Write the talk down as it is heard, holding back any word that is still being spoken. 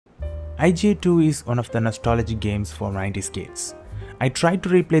I.G.I 2 is one of the nostalgic games for 90s kids. I tried to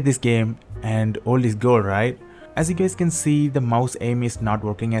replay this game and old is gold, right? As you guys can see, the mouse aim is not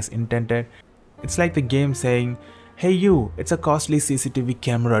working as intended. It's like the game saying, hey you, it's a costly CCTV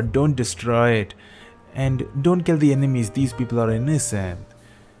camera, don't destroy it. And don't kill the enemies, these people are innocent.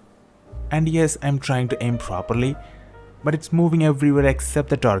 And yes, I'm trying to aim properly, but it's moving everywhere except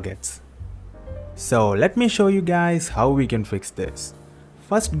the targets. So let me show you guys how we can fix this.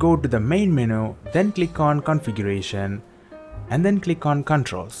 First go to the main menu, then click on configuration and then click on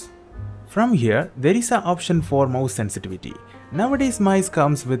controls. From here, there is an option for mouse sensitivity. Nowadays mice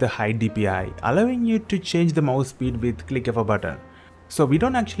comes with a high DPI, allowing you to change the mouse speed with click of a button. So we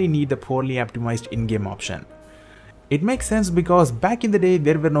don't actually need the poorly optimized in-game option. It makes sense because back in the day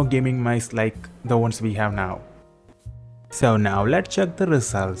there were no gaming mice like the ones we have now. So now let's check the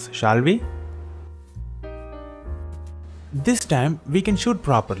results, shall we? This time we can shoot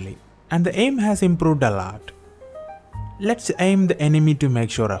properly and the aim has improved a lot. Let's aim the enemy to make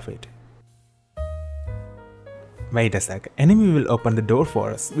sure of it. Wait a sec, enemy will open the door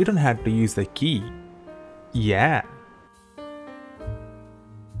for us, we don't have to use the key. Yeah.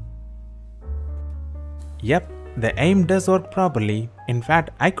 Yep, the aim does work properly. In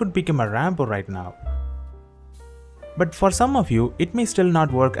fact, I could become a Rambo right now. But for some of you, it may still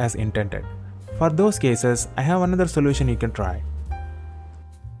not work as intended. For those cases, I have another solution you can try.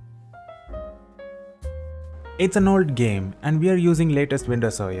 It's an old game and we are using latest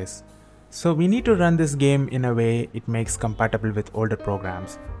Windows OS. So we need to run this game in a way it makes compatible with older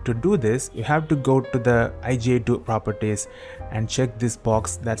programs. To do this, you have to go to the I.G.I 2 properties and check this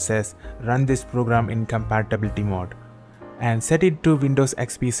box that says run this program in compatibility mode and set it to Windows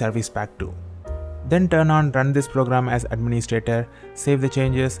XP Service Pack 2. Then turn on run this program as administrator, save the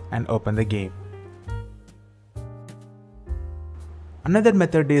changes and open the game. Another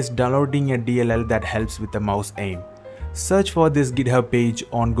method is downloading a DLL that helps with the mouse aim. Search for this GitHub page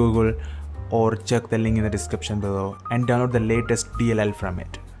on Google or check the link in the description below and download the latest DLL from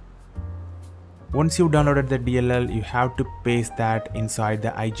it. Once you've downloaded the DLL, you have to paste that inside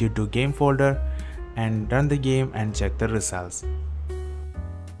the I.G.I 2 game folder and run the game and check the results.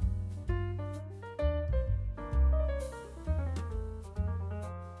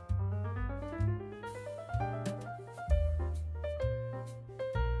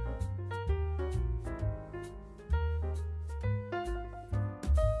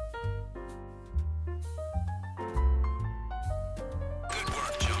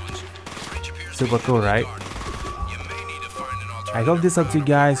 Super cool, right? I hope this helps you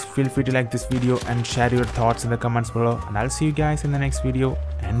guys. Feel free to like this video and share your thoughts in the comments below, and I'll see you guys in the next video,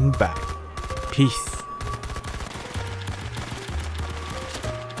 and bye. Peace.